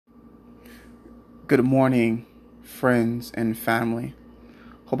Good morning, friends and family.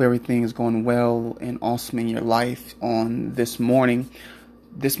 Hope everything is going well and awesome in your life on this morning.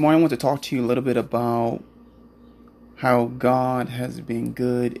 This morning, I want to talk to you a little bit about how God has been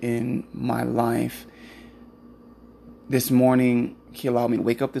good in my life. This morning, He allowed me to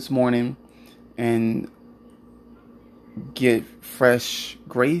wake up this morning and get fresh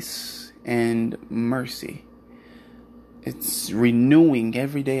grace and mercy. It's renewing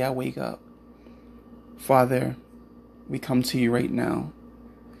every day I wake up. Father, we come to you right now.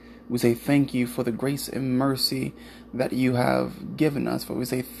 We say thank you for the grace and mercy that you have given us. For we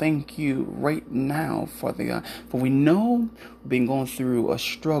say thank you right now, Father God. For we know we've been going through a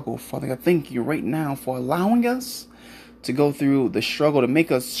struggle, Father God. Thank you right now for allowing us to go through the struggle, to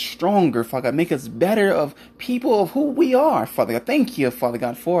make us stronger, Father God, make us better of people of who we are, Father God. Thank you, Father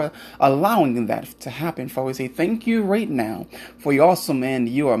God, for allowing that to happen, Father. We say thank you right now for your awesome and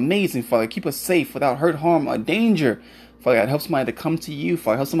you are amazing, Father. Keep us safe without hurt, harm, or danger, Father God. Help somebody to come to you,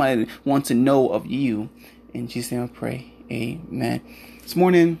 Father. Help somebody to want to know of you. In Jesus' name I pray, amen. This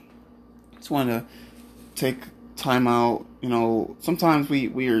morning, I just wanted to take time out. Sometimes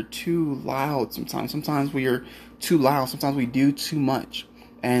we are too loud. Sometimes we are too loud. Sometimes we do too much.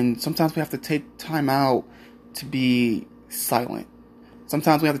 And sometimes we have to take time out to be silent.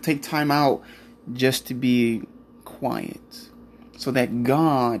 Sometimes we have to take time out just to be quiet. So that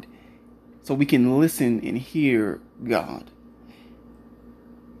so we can listen and hear God.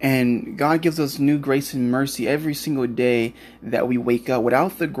 And God gives us new grace and mercy every single day that we wake up.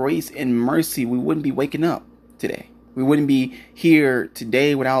 Without the grace and mercy, we wouldn't be waking up today. We wouldn't be here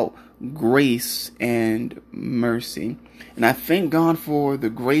today without grace and mercy. And I thank God for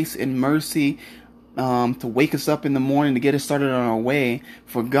the grace and mercy to wake us up in the morning, to get us started on our way.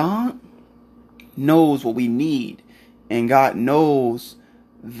 For God knows what we need. And God knows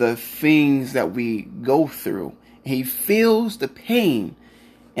the things that we go through. He feels the pain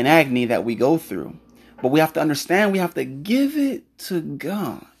and agony that we go through. But we have to understand, we have to give it to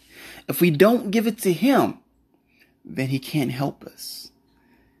God. If we don't give it to Him, then He can't help us.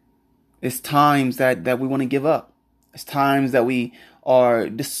 It's times that we want to give up. It's times that we are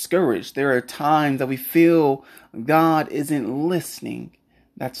discouraged. There are times that we feel God isn't listening.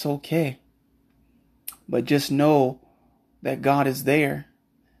 That's okay. But just know that God is there.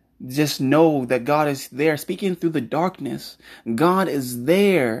 Just know that God is there speaking through the darkness. God is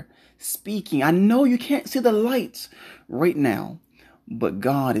there speaking. I know you can't see the lights right now, but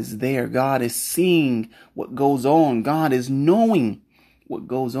God is there. God is seeing what goes on. God is knowing what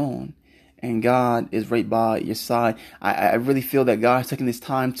goes on. And God is right by your side. I really feel that God is taking this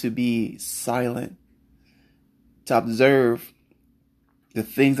time to be silent, to observe the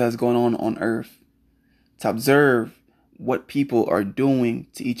things that's going on earth, to observe what people are doing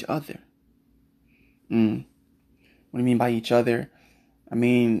to each other. What do you mean by each other? I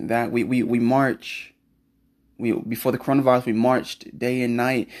mean that we march. Before the coronavirus, we marched day and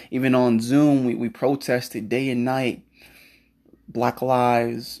night. Even on Zoom, we protested day and night. Black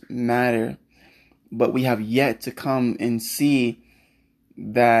Lives Matter. But we have yet to come and see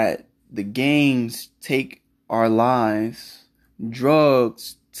that the gangs take our lives.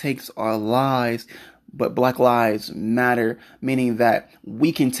 Drugs takes our lives. But Black Lives Matter, meaning that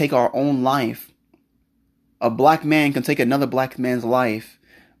we can take our own life. A black man can take another black man's life,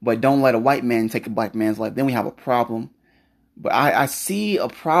 but don't let a white man take a black man's life. Then we have a problem. But I see a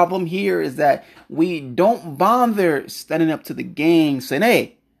problem here is that we don't bother standing up to the gang saying,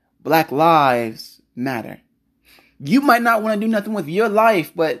 hey, Black Lives Matter. You might not want to do nothing with your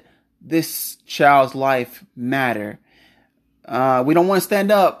life, but this child's life matter. We don't want to stand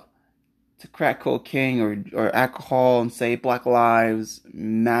up to crack cocaine or alcohol and say Black Lives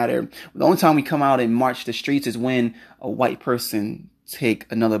Matter. The only time we come out and march the streets is when a white person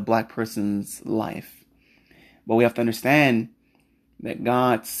take another black person's life. But we have to understand that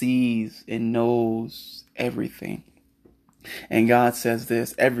God sees and knows everything. And God says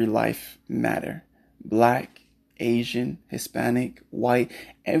this, every life matter. Black, Asian, Hispanic, white,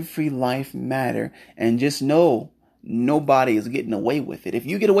 every life matter. And just know, nobody is getting away with it. If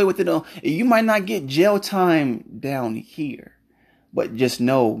you get away with it, you might not get jail time down here. But just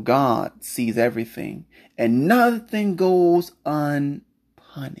know God sees everything. And nothing goes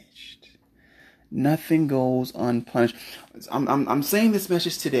unpunished. Nothing goes unpunished. I'm saying this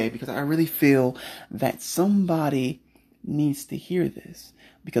message today because I really feel that somebody needs to hear this.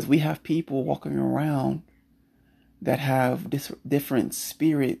 Because we have people walking around that have different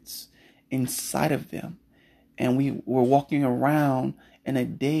spirits inside of them. And we're walking around in a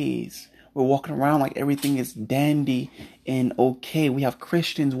daze. We're walking around like everything is dandy and okay. We have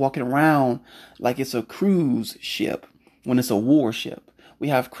Christians walking around like it's a cruise ship when it's a warship. We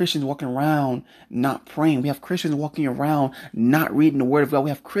have Christians walking around not praying. We have Christians walking around not reading the word of God.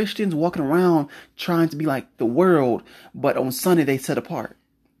 We have Christians walking around trying to be like the world, but on Sunday they set apart.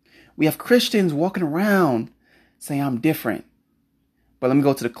 We have Christians walking around saying, I'm different, but let me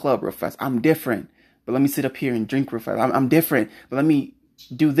go to the club real fast. I'm different, but let me sit up here and drink real fast. I'm different, but let me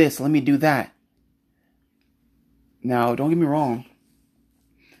do this. Let me do that. Now, don't get me wrong.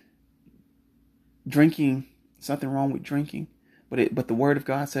 Drinking, there's nothing wrong with drinking. But the word of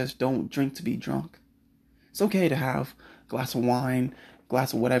God says don't drink to be drunk. It's okay to have a glass of wine,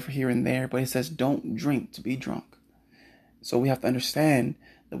 glass of whatever here and there, but it says don't drink to be drunk. So we have to understand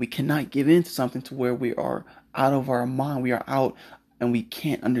that we cannot give in to something to where we are out of our mind. We are out and we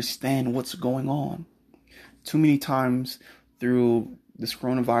can't understand what's going on. Too many times through this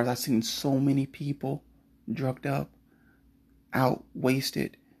coronavirus, I've seen so many people drugged up, out,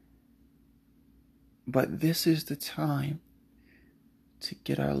 wasted. But this is the time to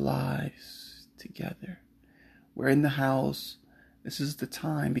get our lives together. We're in the house. This is the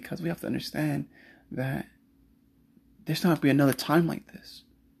time, because we have to understand that there's not going to be another time like this.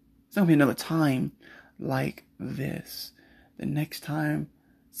 There's not going to be another time like this. The next time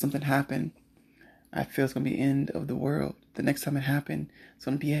something happened, I feel it's going to be the end of the world. The next time it happened, it's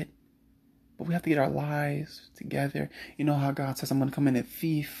going to be it. But we have to get our lives together. You know how God says, I'm going to come like a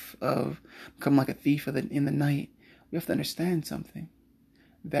thief in the night. We have to understand something.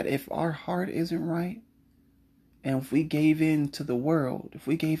 That if our heart isn't right, and if we gave in to the world, if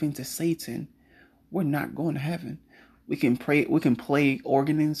we gave in to Satan, we're not going to heaven. We can pray, we can play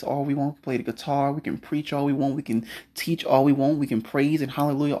organs all we want, play the guitar, we can preach all we want, we can teach all we want, we can praise and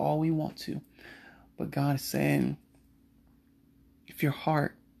hallelujah all we want to. But God is saying, if your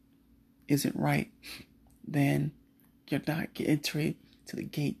heart isn't right, then you're not entering to the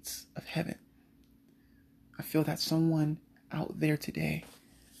gates of heaven. I feel that someone out there today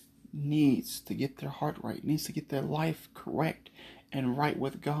needs to get their heart right, needs to get their life correct and right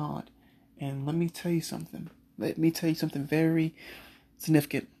with God. And let me tell you something. Let me tell you something very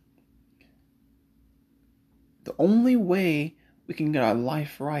significant. The only way we can get our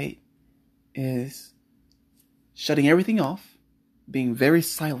life right is shutting everything off, being very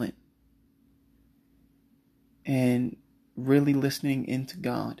silent, and really listening into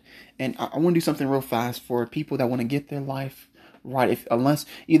God. And I want to do something real fast for people that want to get their life right. Unless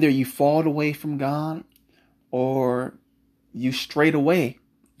either you fall away from God or you strayed away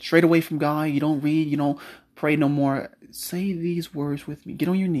from God, you don't read, you don't pray no more. Say these words with me. Get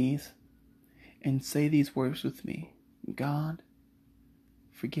on your knees and say these words with me. God,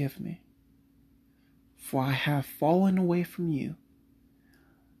 forgive me, for I have fallen away from you.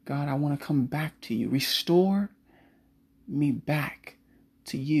 God, I want to come back to you. Restore me back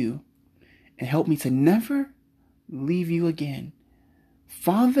to you and help me to never leave you again.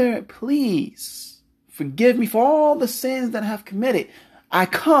 Father, please forgive me for all the sins that I have committed. I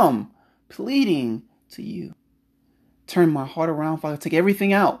come pleading to you. Turn my heart around, Father. Take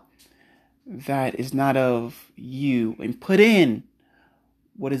everything out that is not of you and put in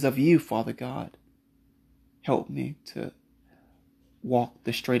what is of you, Father God. Help me to walk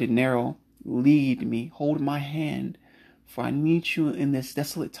the straight and narrow. Lead me. Hold my hand. For I need you in this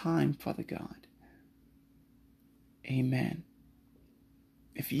desolate time, Father God. Amen.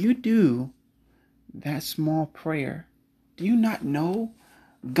 If you do that small prayer, do you not know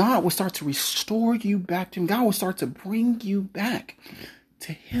God will start to restore you back to Him? God will start to bring you back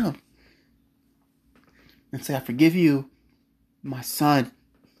to Him. And say, I forgive you, my son.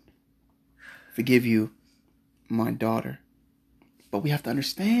 Forgive you, my daughter. But we have to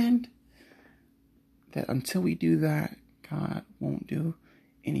understand that until we do that, God won't do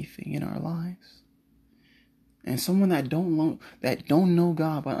anything in our lives. And someone that don't know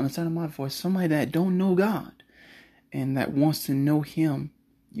God, by understanding my voice, somebody that don't know God and that wants to know Him,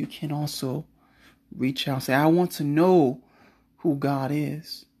 you can also reach out and say, I want to know who God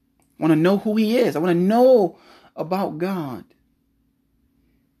is. I want to know who He is. I want to know about God.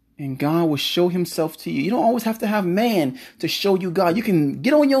 And God will show Himself to you. You don't always have to have man to show you God. You can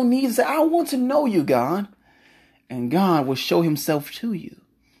get on your knees and say, I want to know you, God. And God will show Himself to you.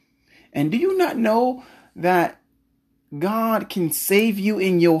 And do you not know that God can save you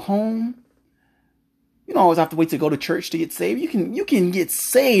in your home? You don't always have to wait to go to church to get saved. You can get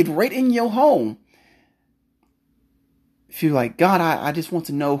saved right in your home. If you're like, God, I just want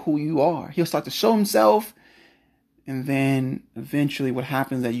to know who you are. He'll start to show Himself. And then eventually what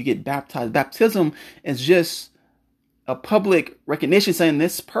happens is that you get baptized. Baptism is just a public recognition saying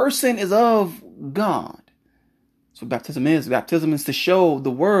this person is of God. That's what baptism is. Baptism is to show the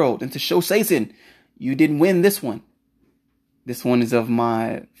world and to show Satan, you didn't win this one. This one is of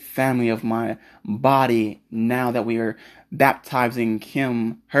my family, of my body, now that we are baptizing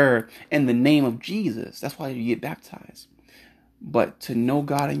him, her, in the name of Jesus. That's why you get baptized. But to know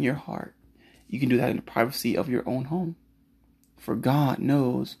God in your heart, you can do that in the privacy of your own home. For God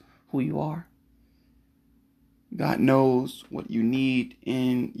knows who you are. God knows what you need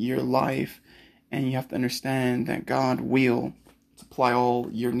in your life. And you have to understand that God will supply all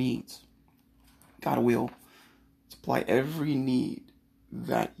your needs. God will supply every need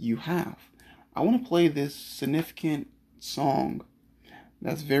that you have. I want to play this significant song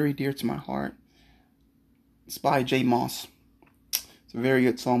that's very dear to my heart. It's by J. Moss. It's a very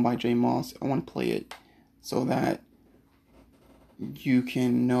good song by J. Moss. I want to play it so that you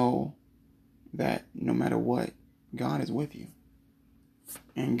can know that no matter what, God is with you.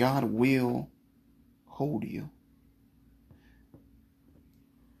 And God will hold you.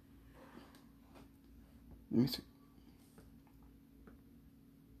 Let me see.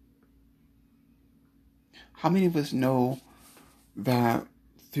 How many of us know that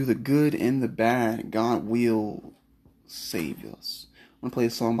through the good and the bad, God will save us? I'm going to play a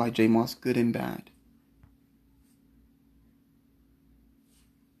song by J. Moss, Good and Bad.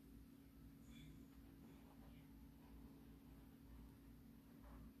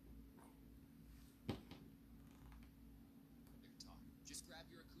 Just grab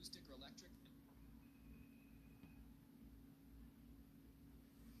your acoustic or electric.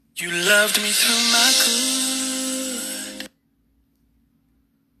 You loved me through my good.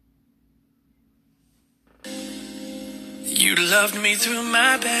 You loved me through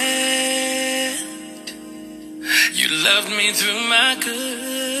my bad. You loved me through my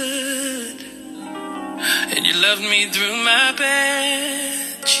good. And you loved me through my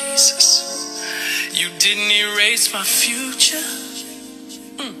bad. Jesus, you didn't erase my future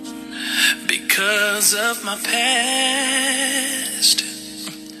because of my past.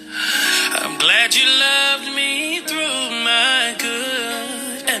 I'm glad you loved me through my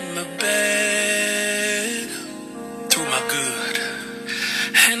good and my bad. Through my good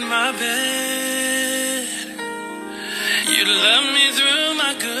and my bad. You loved me through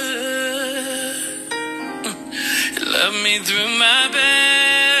my good. You loved me through my bad.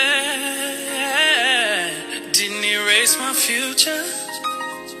 Didn't erase my future.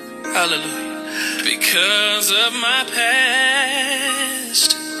 Hallelujah. Because of my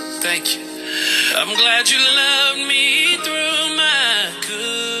past. Thank you. I'm glad you loved me through my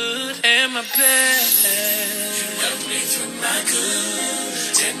good and my bad. You loved me through my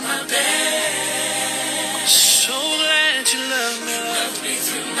good and my bad. So glad you loved me. You loved me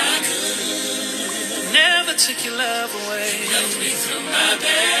through my good. Never took your love away. You loved me through my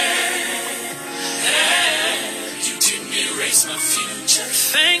bad. You didn't erase my future.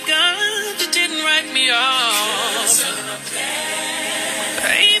 Thank God you didn't write me off. I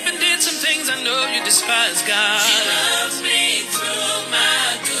even did some things I know you despise, God. You loved me through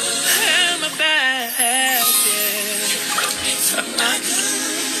my good and my bad, yeah. You loved me through my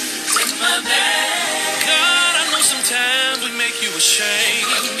good and my bad. God, I know sometimes we make you ashamed.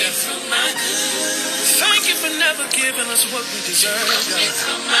 You loved me through my good. Thank you for never giving us what we deserve, God. You loved me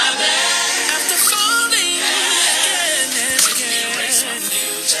through my bad. After falling again and again,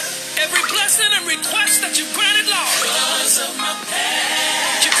 every blessing and request that you granted, Lord, because of my past,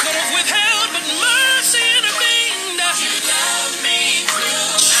 you could have withheld, but mercy intervened. You love me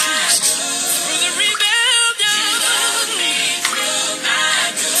through my good, through the rebellion. You love me through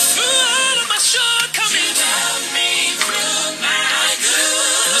my good, through all of my shortcomings. You love me through my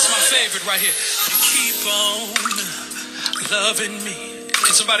good. And this is my favorite right here. You keep on loving me.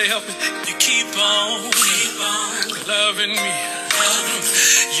 Can somebody help me? You keep on loving me.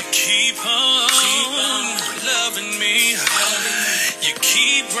 You keep on loving me. You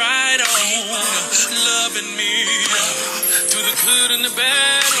keep right on loving me. Through the good and the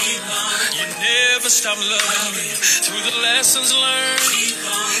bad, you never stop loving me. Through the lessons learned,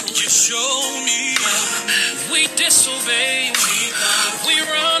 you show me. We disobey, we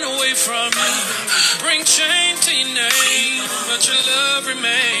run away from you, bring shame to your name, but your love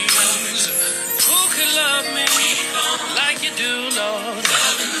remains. Who could love me like you do, Lord?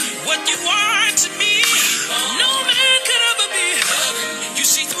 What you are to me, no man could ever be. You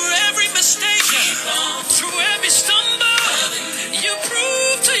see through every mistake, through every stumble, you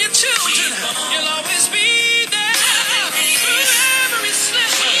prove to your children you'll always be there. Through every slip,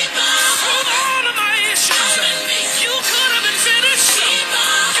 through all of my issues, you could have been finished,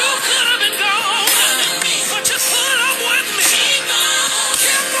 you could have been gone, but you put up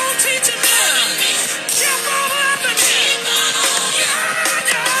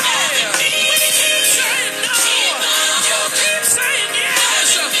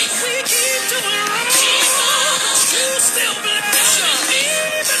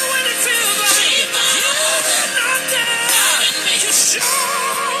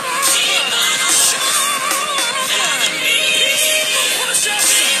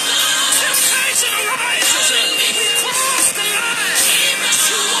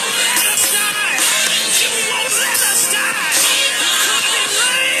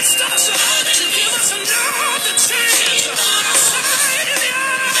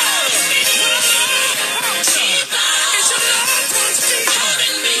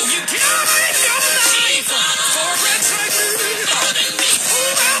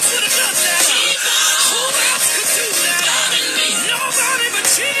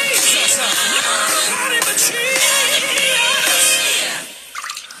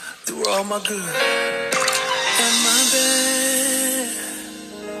all my good and my bad.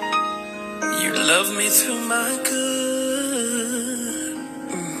 You love me through my good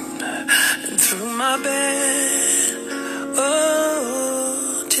and through my bad.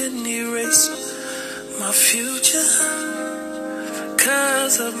 Oh, didn't erase my future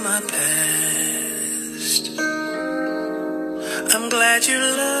 'cause of my past. I'm glad you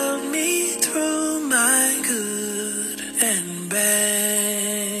love me through my good and bad.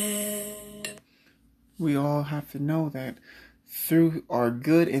 We all have to know that through our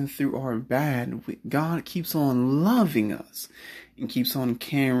good and through our bad, God keeps on loving us and keeps on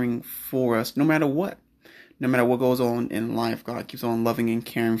caring for us no matter what. No matter what goes on in life, God keeps on loving and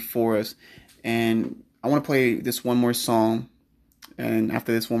caring for us. And I want to play this one more song. And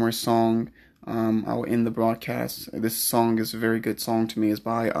after this one more song, I will end the broadcast. This song is a very good song to me. It's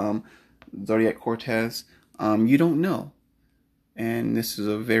by Zodiac Cortez. You Don't Know. And this is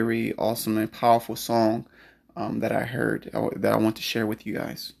a very awesome and powerful song that I heard that I want to share with you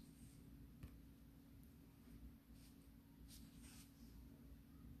guys.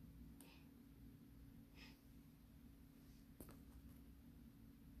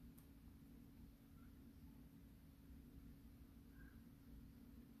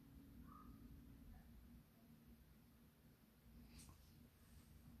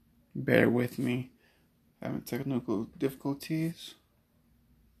 Bear with me. Having technical difficulties.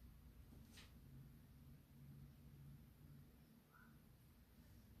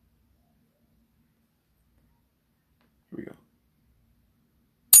 Here we go.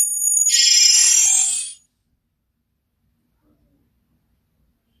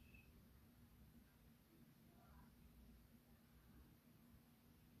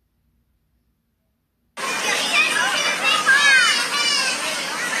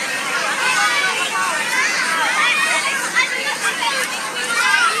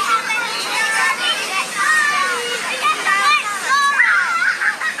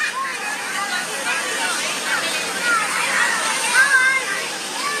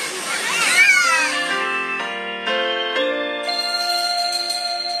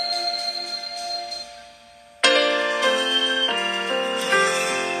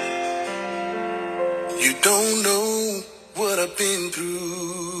 You don't know what I've been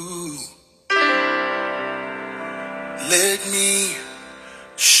through. Let me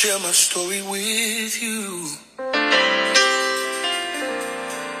share my story with you.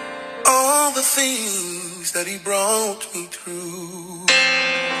 All the things that he brought me through.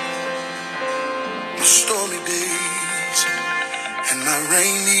 The stormy days and my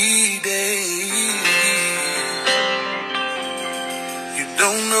rainy days. You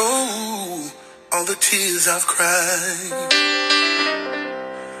don't know all the tears I've cried,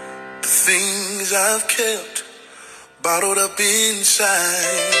 the things I've kept bottled up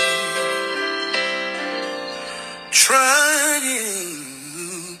inside, trying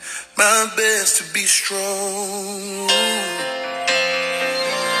my best to be strong,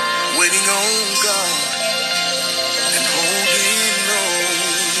 waiting on God and holding on.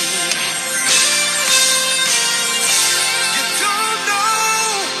 You don't know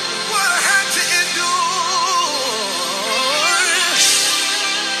what I had to endure,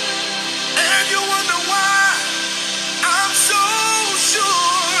 and you wonder why I'm so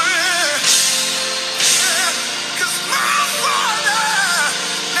sure. 'Cause my Father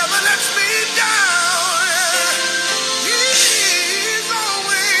never lets me down. He's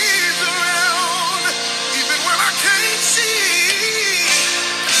always around.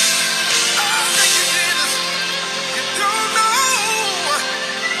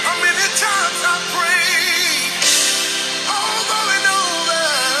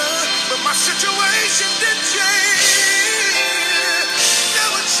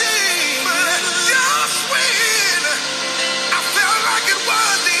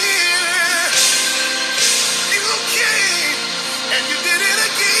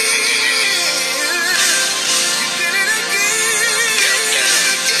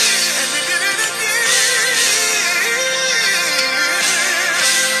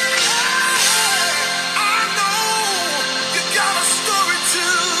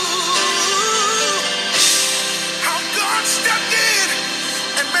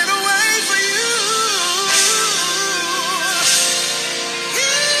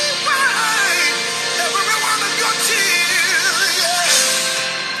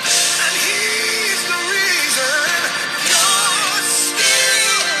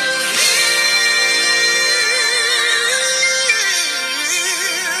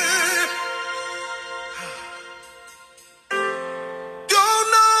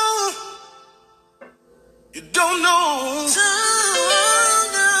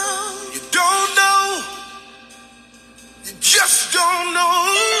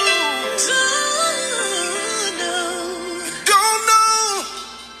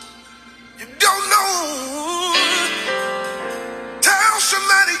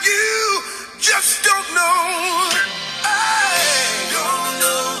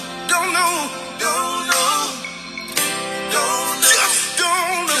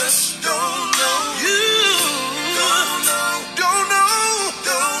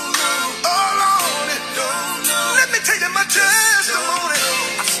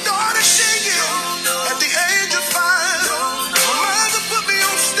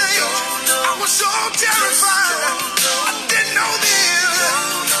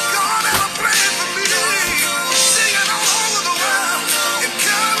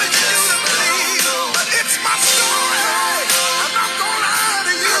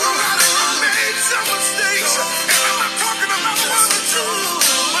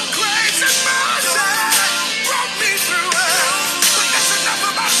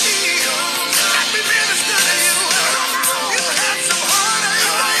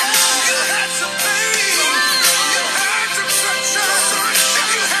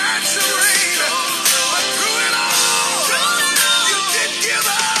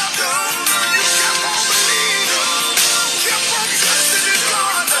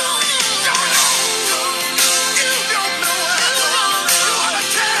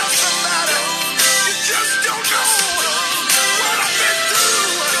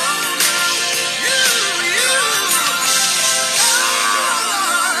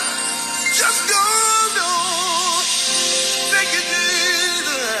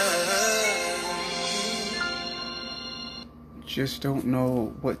 just don't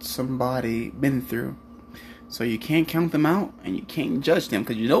know what somebody been through. So you can't count them out and you can't judge them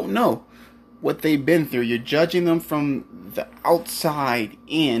because you don't know what they've been through. You're judging them from the outside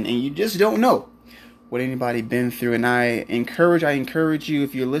in, and you just don't know what anybody been through. And I encourage you,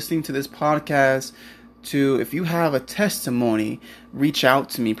 if you're listening to this podcast, if you have a testimony, reach out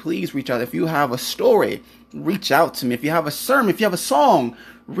to me. Please reach out. If you have a story, reach out to me. If you have a sermon, if you have a song,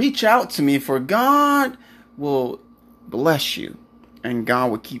 reach out to me, for God will bless you. And God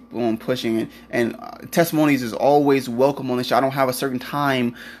will keep on pushing. And testimonies is always welcome on the show. I don't have a certain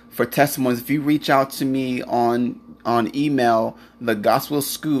time for testimonies. If you reach out to me on email,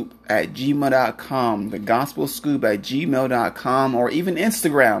 thegospelscoop@gmail.com, thegospelscoop@gmail.com, or even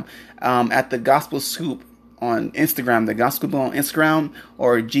Instagram at the Gospel Scoop on Instagram, the Gospel Scoop on Instagram,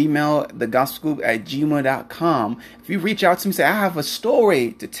 or Gmail, thegospelscoop@gmail.com. If you reach out to me, say, I have a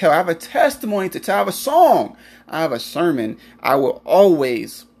story to tell, I have a testimony to tell, I have a song, I have a sermon, I will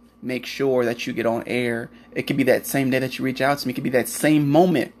always make sure that you get on air. It could be that same day that you reach out to me. It could be that same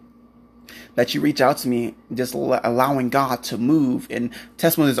moment that you reach out to me, just allowing God to move. And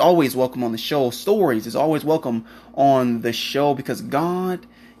testimony is always welcome on the show. Stories is always welcome on the show, because God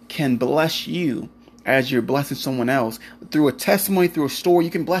can bless you as you're blessing someone else. Through a testimony, through a story,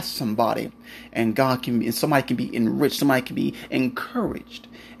 you can bless somebody, and somebody can be enriched, somebody can be encouraged.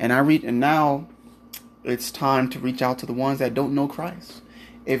 And now it's time to reach out to the ones that don't know Christ.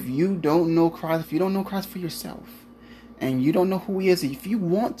 If you don't know Christ, if you don't know Christ for yourself, and you don't know who He is, if you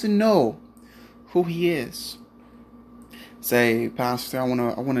want to know who He is, say, Pastor, I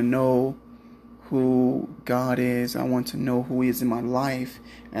want to know who God is. I want to know who He is in my life,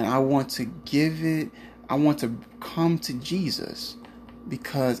 and I want to come to Jesus,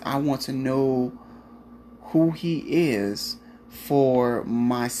 because I want to know who He is for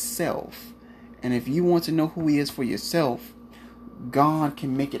myself. And if you want to know who He is for yourself, God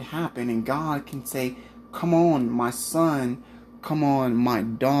can make it happen, and God can say, come on, my son, come on, my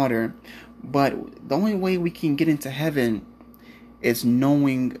daughter. But the only way we can get into heaven is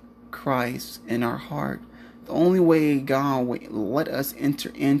knowing Christ in our heart. The only way God will let us enter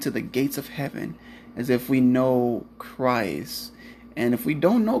into the gates of heaven is if we know Christ. And if we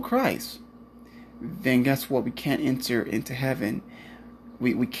don't know Christ, then guess what? We can't enter into heaven.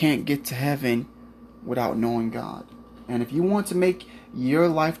 We can't get to heaven without knowing God. And if you want to make your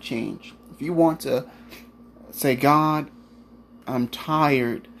life change, if you want to say, God, I'm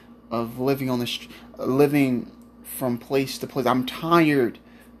tired of living living from place to place. I'm tired,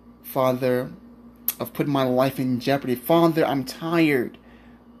 Father, of putting my life in jeopardy. Father, I'm tired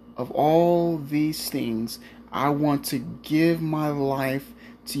of all these things. I want to give my life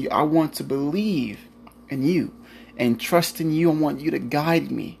to you. I want to believe in you and trust in you. I want you to guide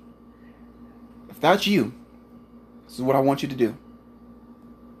me. If that's you, this is what I want you to do.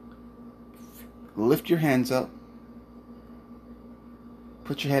 Lift your hands up.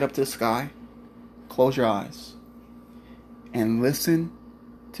 Put your head up to the sky. Close your eyes. And listen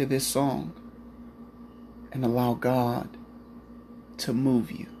to this song. And allow God to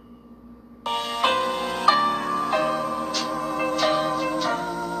move you.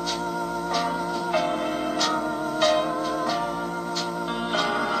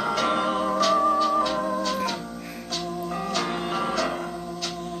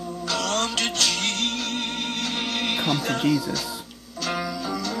 Come to Jesus.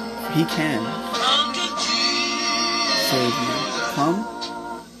 He can save you. Come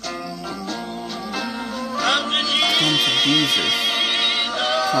to Jesus.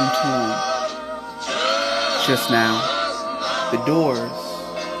 Come to Him. Just now, the doors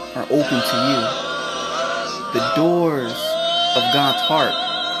are open to you. The doors of God's heart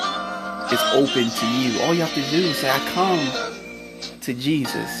is open to you. All you have to do is say, I come to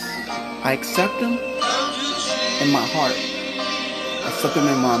Jesus. I accept Him in my heart. I accept Him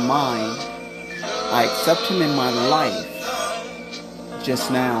in my mind. I accept Him in my life.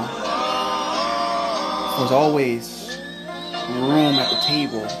 Just now. There's always room at the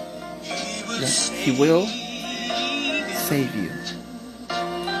table. Yes, He will save you.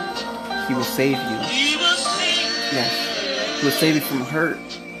 He will save you. Yes. He will save you from hurt.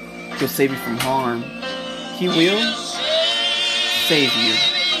 He'll save you from harm. He will save you.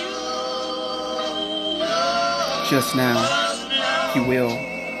 Just now. He will.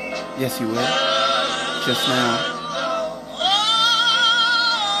 Yes, He will. Just now.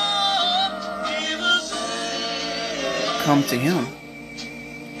 Come to Him.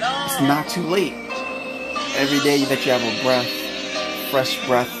 It's not too late. Every day that you have a breath, fresh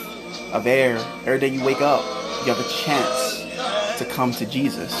breath of air, every day you wake up, you have a chance to come to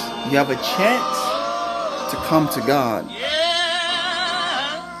Jesus. You have a chance to come to God.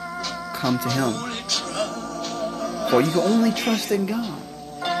 come to him. For you can only trust in God.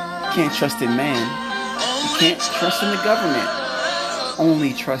 You can't trust in man. You can't trust in the government.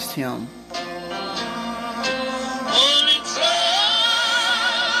 Only trust him.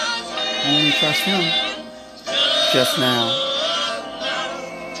 Only trust him. Just now.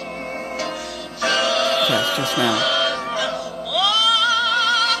 Yes, just now.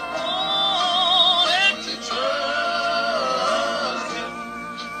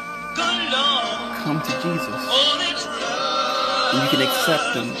 Come to Jesus. And you can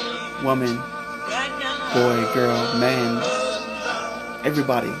accept him. Woman, boy, girl, man.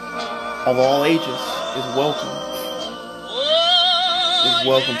 Everybody of all ages is welcome. Is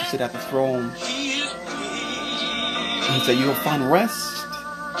welcome to sit at the throne. And he said, you will find rest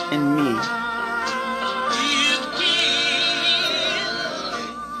in me.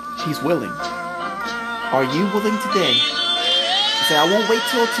 He's willing. Are you willing today? He said, I won't wait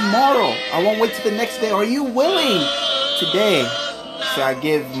till tomorrow. I won't wait till the next day. Are you willing today? Say, I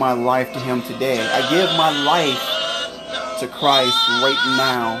give my life to him today. I give my life to Christ right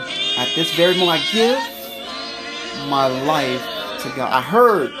now. At this very moment, I give my life to God. I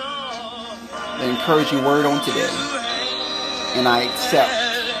heard the encouraging word on today, and I accept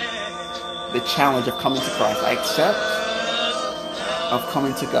the challenge of coming to Christ. I accept of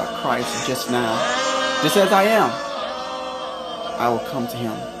coming to God, Christ just now. Just as I am, I will come to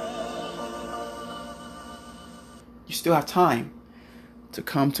him. You still have time to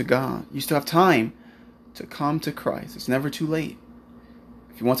come to God. You still have time to come to Christ. It's never too late.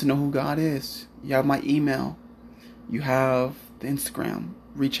 If you want to know who God is, you have my email. You have the Instagram.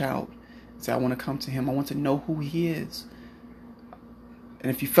 Reach out. Say, I want to come to him. I want to know who he is.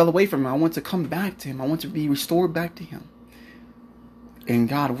 And if you fell away from him, I want to come back to him. I want to be restored back to him. And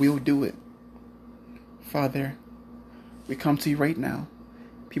God will do it. Father, we come to you right now.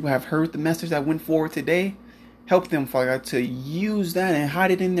 People have heard the message that went forward today. Help them, Father God, to use that and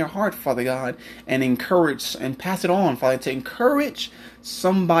hide it in their heart, Father God, and encourage and pass it on, Father, to encourage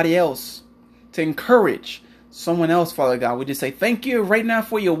somebody else, to encourage someone else, Father God. We just say thank you right now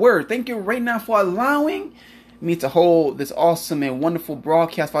for your word. Thank you right now for allowing me to hold this awesome and wonderful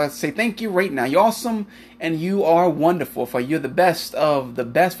broadcast, Father. Say thank you right now. You're awesome and you are wonderful, Father. You're the best of the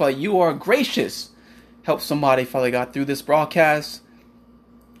best, Father. You are gracious. Help somebody, Father God, through this broadcast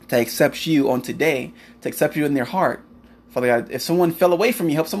to accept you on today, to accept you in their heart. Father God, if someone fell away from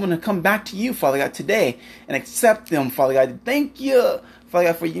you, help someone to come back to you, Father God, today and accept them, Father God. Thank you, Father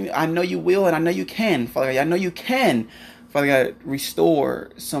God, for you. I know you will and I know you can, Father God. I know you can, Father God,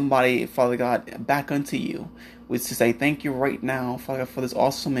 restore somebody, Father God, back unto you. We just say thank you right now, Father God, for this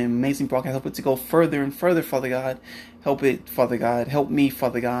awesome and amazing broadcast. Help it to go further and further, Father God. Help it, Father God. Help me,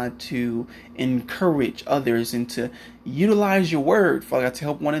 Father God, to encourage others and to utilize your word, Father God, to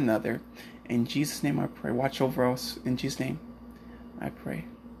help one another. In Jesus' name I pray. Watch over us. In Jesus' name I pray.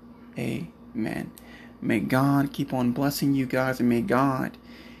 Amen. May God keep on blessing you guys, and may God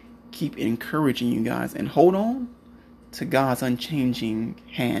keep encouraging you guys. And hold on to God's unchanging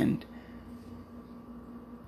hand.